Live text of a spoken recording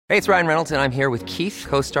Hey, it's Ryan Reynolds, and I'm here with Keith,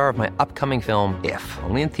 co-star of my upcoming film, If,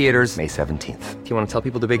 only in theaters May 17th. Do you want to tell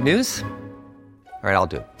people the big news? All right, I'll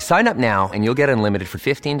do it. Sign up now and you'll get unlimited for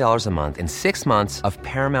 $15 a month and 6 months of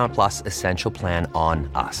Paramount Plus Essential Plan on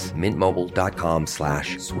us.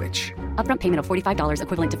 MintMobile.com/switch. Upfront payment of $45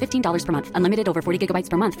 equivalent to $15 per month. Unlimited over 40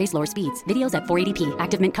 gigabytes per month. Face lower speeds. Videos at 480p.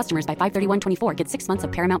 Active Mint customers by 531.24 get 6 months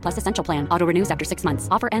of Paramount Plus Essential Plan. Auto renews after 6 months.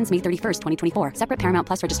 Offer ends May 31st, 2024. Separate Paramount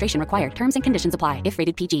Plus registration required. Terms and conditions apply if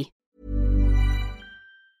rated PG.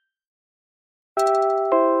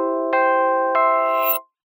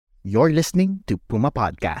 You're listening to Puma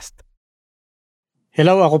Podcast.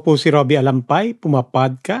 Hello, ako po si Robbie Alampay, Puma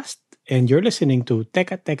Podcast, and you're listening to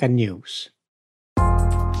Teka Teka News.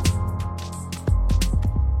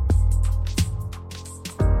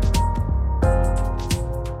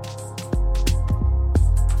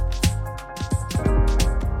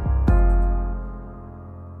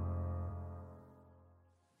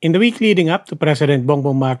 In the week leading up to President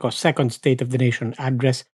Bongbong Marcos' second State of the Nation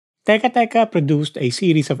address, Teka Teka produced a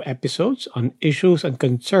series of episodes on issues and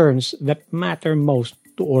concerns that matter most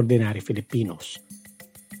to ordinary Filipinos.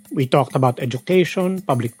 We talked about education,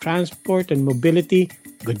 public transport and mobility,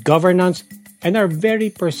 good governance, and our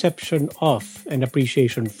very perception of and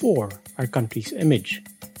appreciation for our country's image.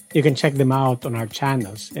 You can check them out on our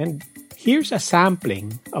channels, and here's a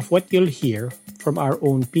sampling of what you'll hear from our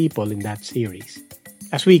own people in that series.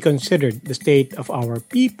 As we considered the state of our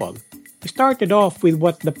people, we started off with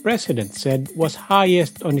what the President said was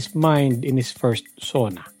highest on his mind in his first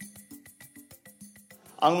SONA.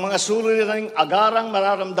 Ang mga suliraning agarang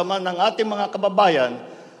mararamdaman ng ating mga kababayan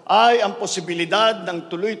ay ang posibilidad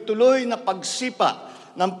ng tuloy-tuloy na pagsipa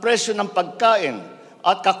ng presyo ng pagkain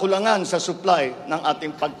at kakulangan sa supply ng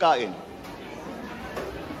ating pagkain.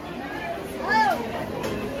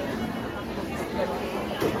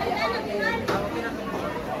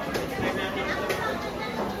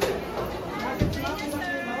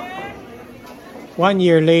 One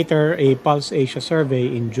year later, a Pulse Asia survey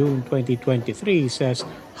in June 2023 says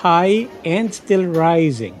high and still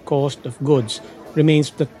rising cost of goods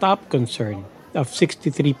remains the top concern of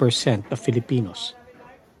 63% of Filipinos.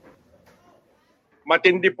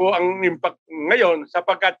 Matindi po ang impact ngayon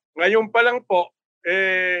sapagkat ngayon pa lang po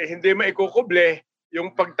hindi maikukuble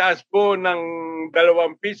yung pagtaas po ng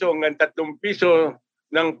 2 piso hanggang 3 piso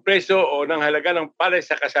ng presyo o ng halaga ng palay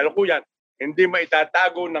sa kasalukuyan. Hindi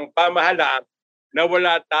maitatago ng pamahalaan na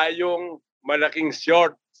wala tayong malaking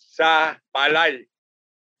short sa palay.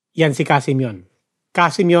 Yan si Casimyon.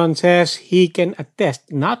 Casimyon says he can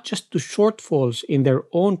attest not just to shortfalls in their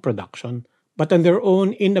own production, but on their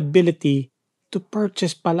own inability to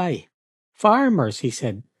purchase palay. Farmers, he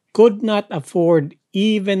said, could not afford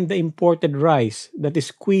even the imported rice that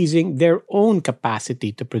is squeezing their own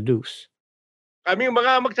capacity to produce. Kaming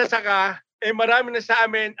mga magsasaka, marami na sa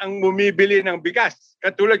amin ang bumibili ng bigas.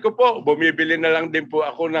 Katulad ko po, bumibili na lang din po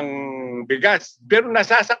ako ng bigas. Pero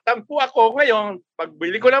nasasaktan po ako ngayon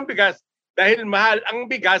pagbili ko ng bigas dahil mahal ang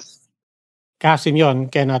bigas. Casimyon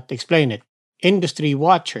cannot explain it. Industry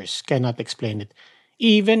watchers cannot explain it.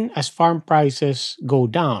 Even as farm prices go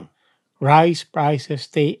down, rice prices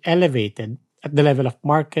stay elevated at the level of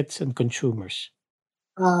markets and consumers.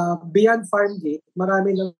 Beyond farm gate,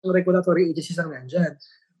 marami ng regulatory agencies ang nandyan.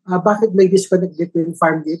 Bakit may disconnect between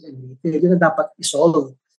farm gate and retail? Yun ang dapat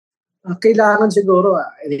isolve. Kailangan siguro,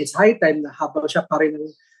 it's high time na habang siya pa rin ang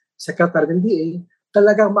secretary ng DA,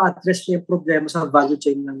 talagang ma-address niya yung problema sa value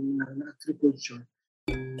chain ng agriculture.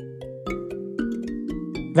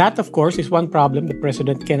 That, of course, is one problem the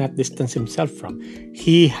President cannot distance himself from.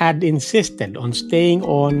 He had insisted on staying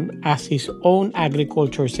on as his own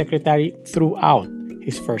agriculture secretary throughout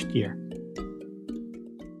his first year.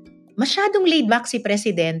 Masyadong laid back si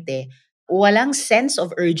Presidente. Walang sense of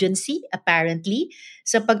urgency, apparently,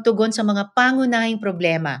 sa pagtugon sa mga pangunahing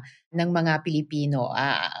problema ng mga Pilipino.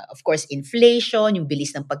 Of course, inflation, yung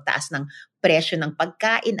bilis ng pagtaas ng presyo ng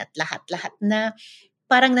pagkain at lahat-lahat na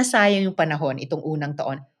parang nasayang yung panahon itong unang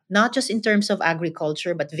taon. Not just in terms of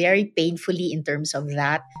agriculture, but very painfully in terms of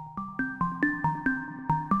that.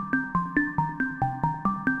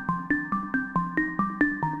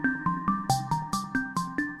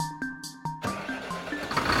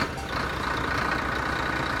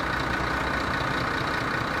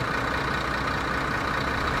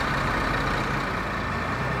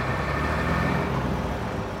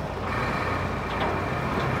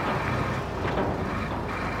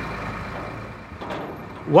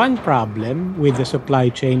 One problem with the supply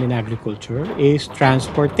chain in agriculture is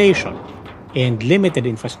transportation and limited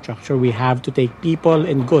infrastructure. We have to take people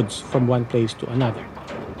and goods from one place to another.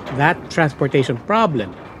 That transportation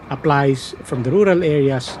problem applies from the rural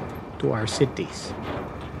areas to our cities.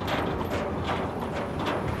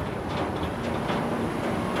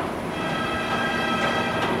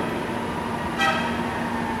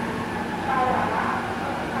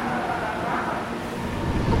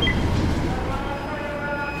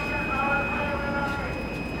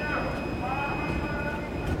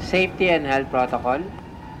 Safety and health protocol.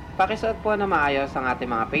 Pakisuot po na maayos ang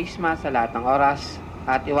ating mga face mask sa lahat ng oras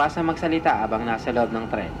at iwasang magsalita habang nasa loob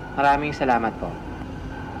ng tren. Maraming salamat po.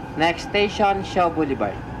 Next station, Shaw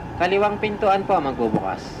Boulevard. Kaliwang pintuan po ang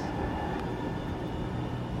magbubukas.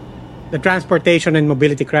 The transportation and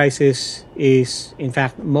mobility crisis is, in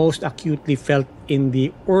fact, most acutely felt in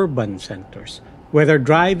the urban centers. Whether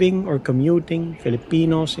driving or commuting,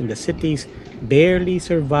 Filipinos in the cities barely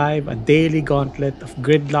survive a daily gauntlet of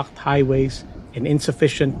gridlocked highways and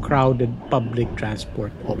insufficient crowded public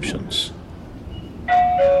transport options.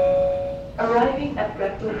 Arriving at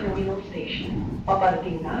Recto Terminal Station.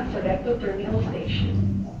 Paparating na sa Recto Terminal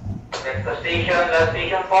Station. Recto Station, last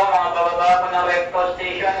station po. Mga bababa po ng Recto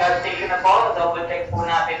Station, last station na po. Double check po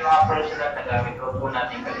natin mga personal na gamit ko po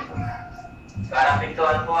natin kalikunan. Karang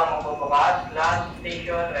pintuan po ang magbubukas. Last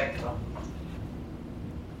station, Recto.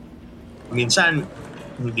 Minsan,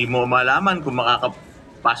 hindi mo malaman kung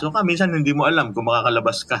makakapasok ka. Minsan, hindi mo alam kung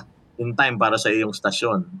makakalabas ka in time para sa iyong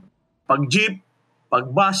stasyon. Pag jeep, pag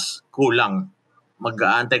bus, kulang.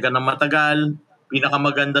 Mag-aantay ka ng matagal.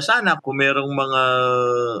 Pinakamaganda sana kung merong mga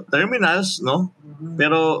terminals, no?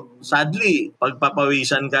 Pero sadly,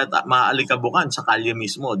 pagpapawisan ka at maaalikabukan sa kalye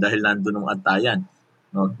mismo dahil nandun ang antayan.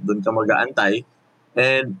 No? Doon ka mag-aantay.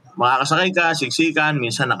 And makakasakay ka, siksikan,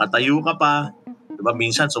 minsan nakatayo ka pa. Diba?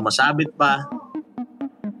 Minsan sumasabit pa.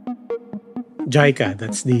 JICA,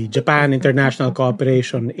 that's the Japan International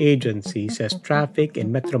Cooperation Agency, says traffic in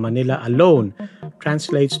Metro Manila alone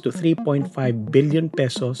translates to 3.5 billion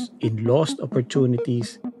pesos in lost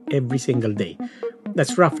opportunities every single day.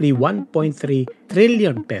 That's roughly 1.3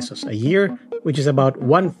 trillion pesos a year, which is about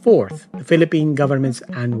 1/4 the Philippine government's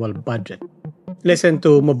annual budget. Listen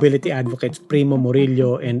to mobility advocates Primo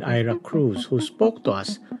Murillo and Ira Cruz, who spoke to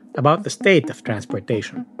us about the state of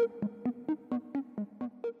transportation.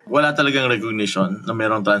 Wala talagang recognition na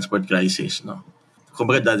mayroong transport crisis, no?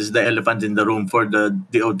 Kumbaga, that is the elephant in the room for the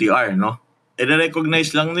DOTR, no?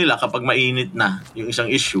 I-recognize lang nila kapag mainit na yung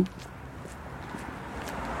isang issue.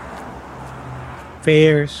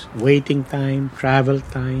 Fares, waiting time, travel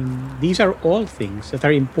time, these are all things that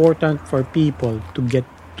are important for people to get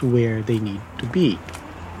to where they need to be.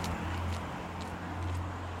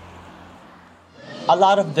 A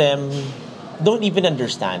lot of them don't even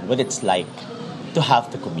understand what it's like to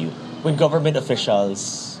have to commute. When government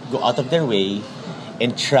officials go out of their way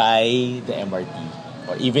and try the MRT,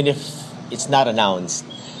 or even if it's not announced,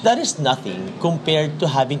 that is nothing compared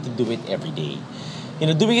to having to do it every day.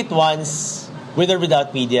 You know, doing it once, with or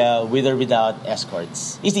without media, with or without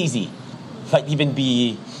escorts, is easy. Might even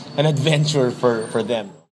be an adventure for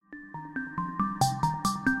them.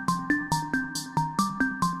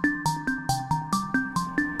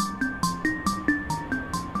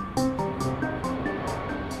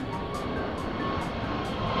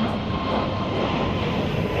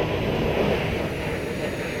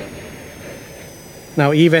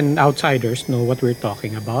 Now, even outsiders know what we're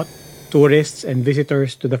talking about. Tourists and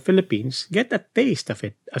visitors to the Philippines get a taste of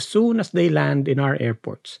it as soon as they land in our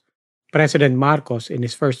airports. President Marcos, in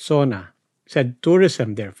his first SONA, said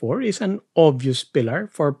tourism, therefore, is an obvious pillar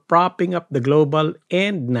for propping up the global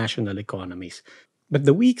and national economies. But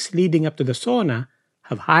the weeks leading up to the SONA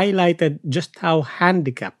have highlighted just how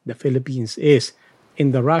handicapped the Philippines is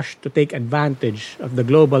in the rush to take advantage of the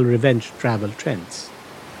global revenge travel trends.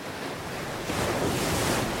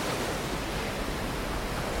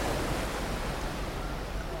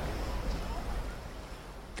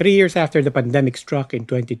 Three years after the pandemic struck in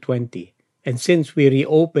 2020, and since we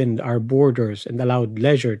reopened our borders and allowed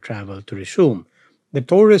leisure travel to resume, the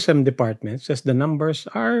tourism department says the numbers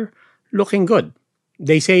are looking good.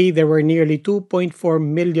 They say there were nearly 2.4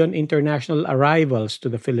 million international arrivals to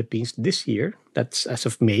the Philippines this year. That's as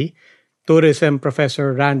of May. Tourism professor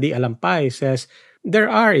Randy Alampay says there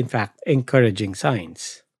are, in fact, encouraging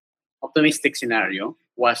signs. Optimistic scenario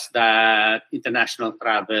was that international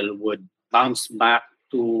travel would bounce back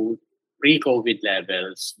to pre-COVID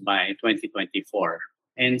levels by 2024.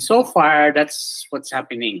 And so far, that's what's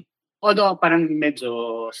happening. Although parang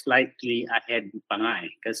medyo slightly ahead pa nga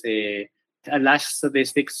eh. Kasi last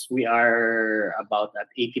statistics, we are about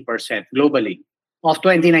at 80% globally of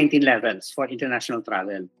 2019 levels for international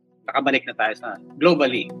travel. Nakabalik na tayo sa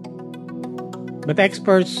globally. But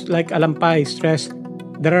experts like Alampay stress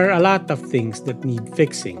There are a lot of things that need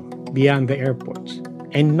fixing beyond the airports.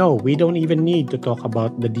 And no, we don't even need to talk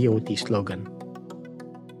about the DOT slogan.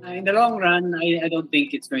 In the long run, I don't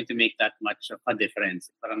think it's going to make that much of a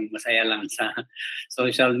difference. Parang masaya lang sa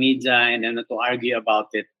social media and then to argue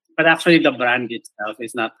about it. But actually, the brand itself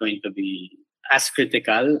is not going to be as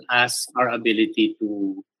critical as our ability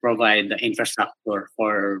to provide the infrastructure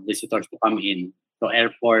for visitors to come in. So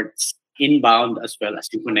airports inbound as well as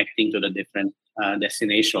in connecting to the different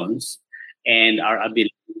destinations and our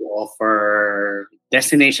ability to offer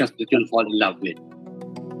destinations that you'll fall in love with.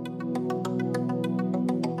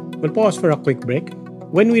 We'll pause for a quick break.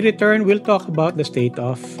 When we return, we'll talk about the state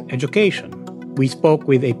of education. We spoke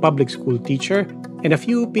with a public school teacher and a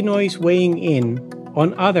few Pinoys weighing in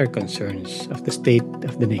on other concerns of the state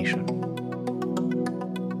of the nation.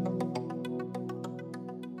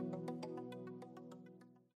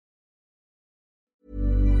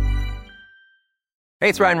 Hey,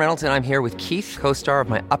 it's Ryan Reynolds, and I'm here with Keith, co-star of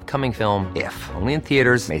my upcoming film, If, only in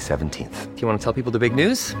theaters May 17th. Do you want to tell people the big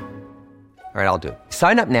news? All right, I'll do it.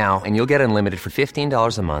 Sign up now and you'll get unlimited for $15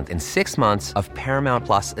 a month and 6 months of Paramount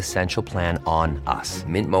Plus Essential Plan on us.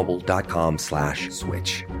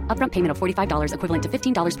 MintMobile.com/switch. Upfront payment of $45 equivalent to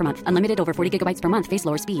 $15 per month. Unlimited over 40 gigabytes per month. Face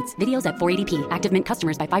lower speeds. Videos at 480p. Active Mint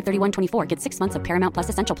customers by 531.24 get 6 months of Paramount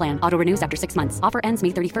Plus Essential Plan. Auto renews after 6 months. Offer ends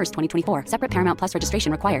May 31st, 2024. Separate Paramount Plus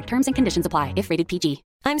registration required. Terms and conditions apply if rated PG.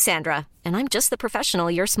 I'm Sandra, and I'm just the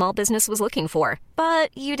professional your small business was looking for.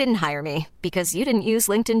 But you didn't hire me because you didn't use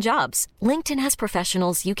LinkedIn Jobs. LinkedIn has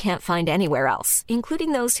professionals you can't find anywhere else,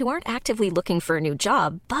 including those who aren't actively looking for a new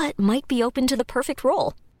job, but might be open to the perfect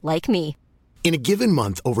role, like me. In a given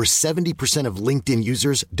month, over 70% of LinkedIn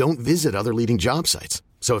users don't visit other leading job sites.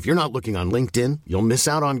 So if you're not looking on LinkedIn, you'll miss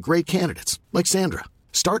out on great candidates like Sandra.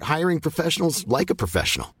 Start hiring professionals like a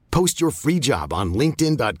professional. Post your free job on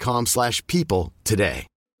linkedin.com/people today.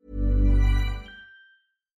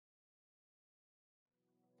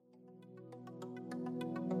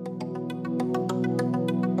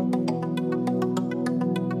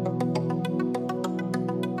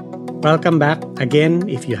 Welcome back. Again,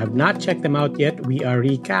 if you have not checked them out yet, we are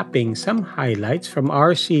recapping some highlights from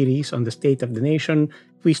our series on the state of the nation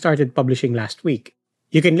we started publishing last week.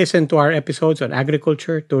 You can listen to our episodes on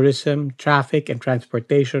agriculture, tourism, traffic, and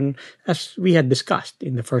transportation as we had discussed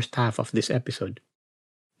in the first half of this episode.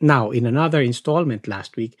 Now, in another installment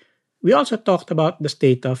last week, we also talked about the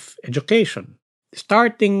state of education,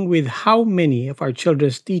 starting with how many of our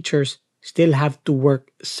children's teachers still have to work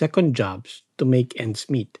second jobs to make ends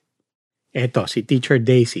meet. Eto, si Teacher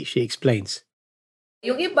Daisy, she explains.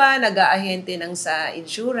 Yung iba, nag-aahente ng sa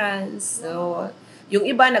insurance. So, yung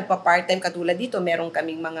iba, nagpa-part-time. Katulad dito, meron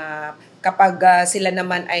kaming mga, kapag sila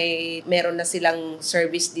naman ay meron na silang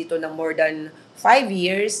service dito ng more than 5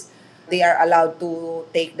 years, they are allowed to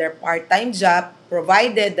take their part-time job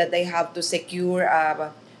provided that they have to secure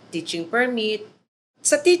a teaching permit.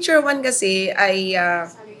 Sa Teacher 1 kasi ay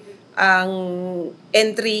ang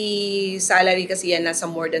entry salary kasi yan nasa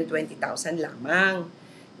more than 20,000 lamang.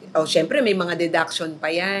 O syempre may mga deduction pa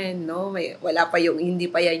yan, no? Wala pa yung hindi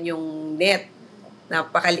pa yan yung net.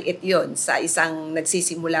 Napakaliit yon sa isang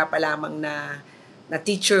nagsisimula pa lamang na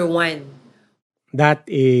Teacher 1. That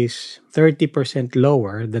is 30%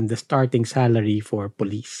 lower than the starting salary for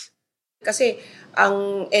police. Kasi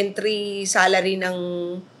ang entry salary ng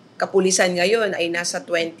kapulisan ngayon ay nasa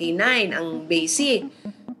 29 ang basic.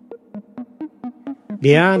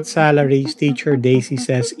 Beyond salaries, Teacher Daisy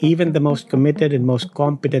says even the most committed and most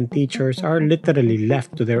competent teachers are literally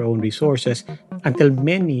left to their own resources until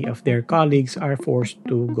many of their colleagues are forced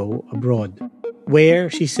to go abroad, where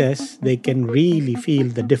she says they can really feel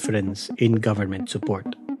the difference in government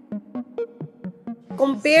support.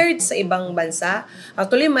 Compared sa ibang bansa,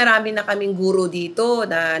 actually marami na kaming guro dito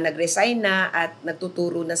na nag-resign na at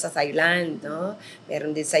nagtuturo na sa Thailand. No?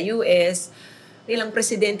 Meron din sa US. Ilang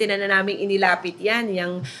presidente na naming inilapit yan,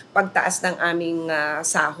 yung pagtaas ng aming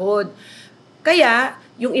sahod. Kaya,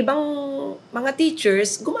 yung ibang mga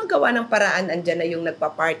teachers, gumagawa ng paraan, andyan na yung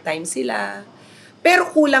nagpa-part-time sila. Pero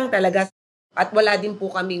kulang talaga. At wala din po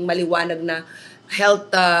kaming maliwanag na health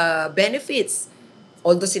benefits.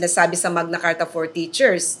 Although sinasabi sa Magna Carta for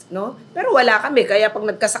teachers, no? Pero wala kami. Kaya pag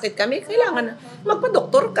nagkasakit kami, kailangan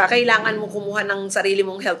magpa-doktor ka. Kailangan mo kumuha ng sarili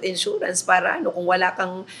mong health insurance para kung wala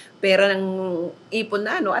kang pera ng ipon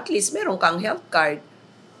na at least meron kang health card.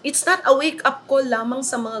 It's not a wake-up call lamang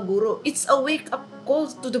sa mga guro. It's a wake-up call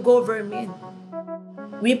to the government.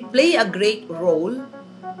 We play a great role,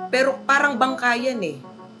 pero parang bangkayan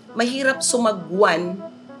Mahirap sumagwan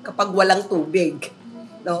kapag walang tubig.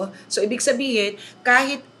 No? So, ibig sabihin,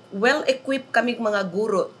 kahit well-equipped kaming mga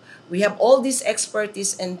guro, We have all this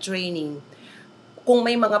expertise and training. Kung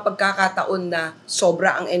may mga pagkakataon na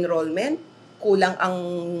sobra ang enrollment, kulang ang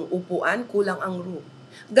upuan, kulang ang room,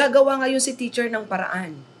 gagawa ngayon si teacher ng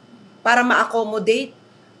paraan para ma-accommodate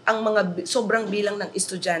ang mga sobrang bilang ng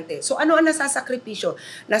estudyante. So ano ang nasasakripisyo?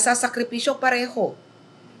 Nasasakripisyo pareho.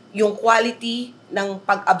 Yung quality ng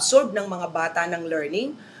pag-absorb ng mga bata ng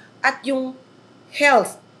learning at yung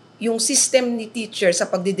health, yung system ni teacher sa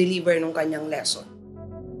pagde-deliver ng kanyang lesson.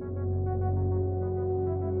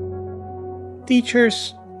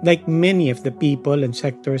 Teachers, like many of the people and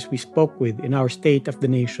sectors we spoke with in our State of the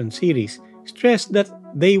Nation series, stress that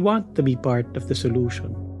they want to be part of the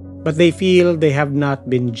solution, but they feel they have not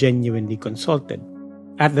been genuinely consulted.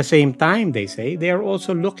 At the same time, they say, they are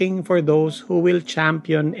also looking for those who will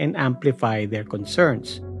champion and amplify their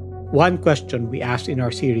concerns. One question we asked in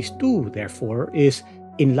our Series 2, therefore, is,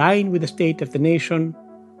 in line with the State of the Nation,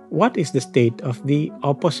 what is the state of the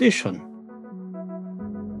opposition?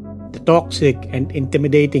 The toxic and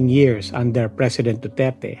intimidating years under President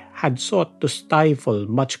Duterte had sought to stifle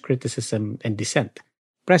much criticism and dissent.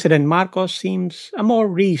 President Marcos seems a more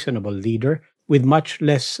reasonable leader with much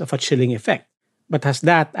less of a chilling effect. But has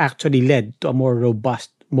that actually led to a more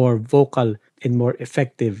robust, more vocal, and more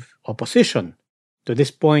effective opposition? To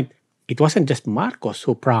this point, it wasn't just Marcos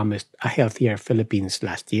who promised a healthier Philippines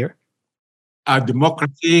last year. A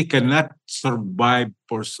democracy cannot survive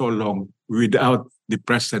for so long without the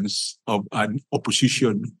presence of an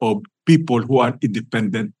opposition of people who are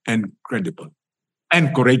independent and credible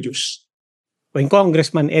and courageous. When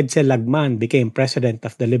Congressman Edsel Lagman became president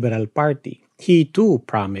of the Liberal Party, he too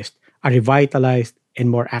promised a revitalized and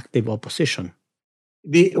more active opposition.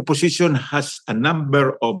 The opposition has a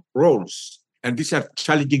number of roles, and these are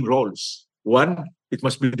challenging roles. One, it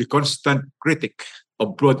must be the constant critic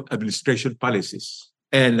of broad administration policies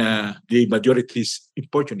and the majority's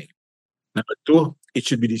importunate. Number two, it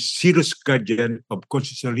should be the serious guardian of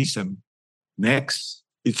constitutionalism. Next,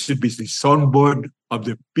 it should be the soundboard of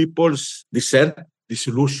the people's dissent,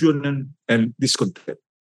 disillusion, and discontent.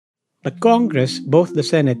 But Congress, both the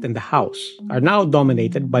Senate and the House, are now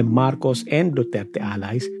dominated by Marcos and Duterte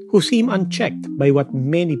allies who seem unchecked by what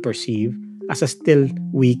many perceive as a still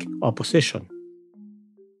weak opposition.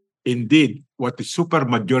 Indeed, what the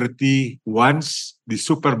supermajority wants, the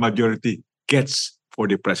supermajority gets for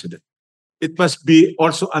the president. It must be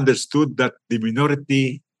also understood that the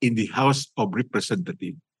minority in the House of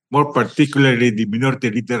Representatives, more particularly the minority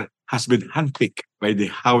leader, has been handpicked by the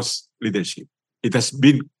House leadership. It has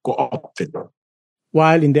been co-opted.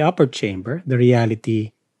 While in the upper chamber, the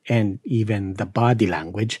reality and even the body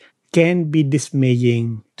language can be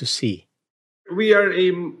dismaying to see. We are a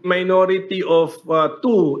minority of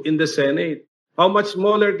 2 in the Senate. How much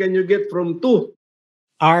smaller can you get from 2?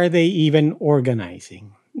 Are they even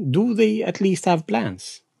organizing? Do they at least have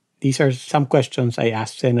plans? These are some questions I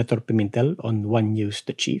asked Senator Pimentel on One News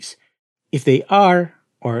The Chiefs. If they are,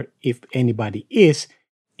 or if anybody is,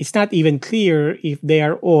 it's not even clear if they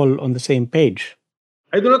are all on the same page.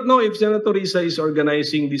 I do not know if Senator Risa is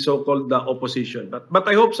organizing the so-called opposition, but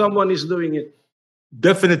I hope someone is doing it.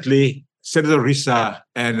 Definitely, Senator Risa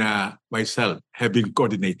and myself have been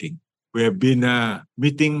coordinating. We have been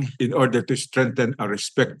meeting in order to strengthen our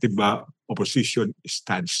respective opposition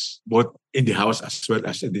stance, both in the House as well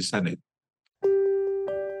as in the Senate.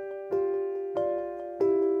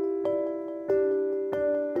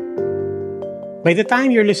 By the time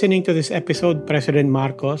you're listening to this episode, President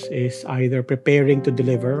Marcos is either preparing to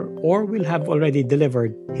deliver or will have already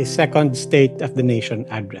delivered his second State of the Nation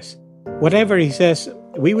address. Whatever he says,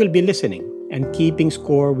 we will be listening and keeping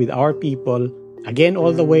score with our people, again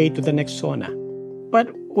all the way to the next SONA. But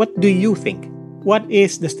what do you think? What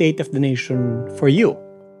is the State of the Nation for you?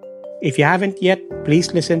 If you haven't yet,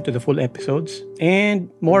 please listen to the full episodes and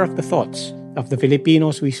more of the thoughts of the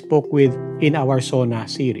Filipinos we spoke with in our SONA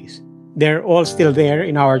series. They're all still there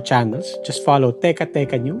in our channels. Just follow Teka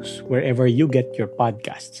Teka News wherever you get your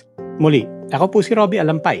podcasts. Muli, ako po si Robbie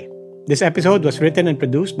Alampay. This episode was written and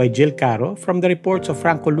produced by Jill Caro from the reports of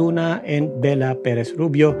Franco Luna and Bella Perez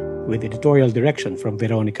Rubio with editorial direction from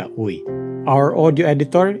Veronica Uy. Our audio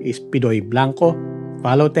editor is Pidoy Blanco.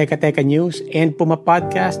 Follow Teka Teka News and Puma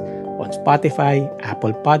Podcast on Spotify,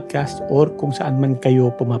 Apple Podcast, or kung saan man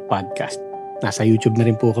kayo Puma Podcast. Nasa YouTube na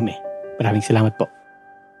rin po kami. Maraming salamat po.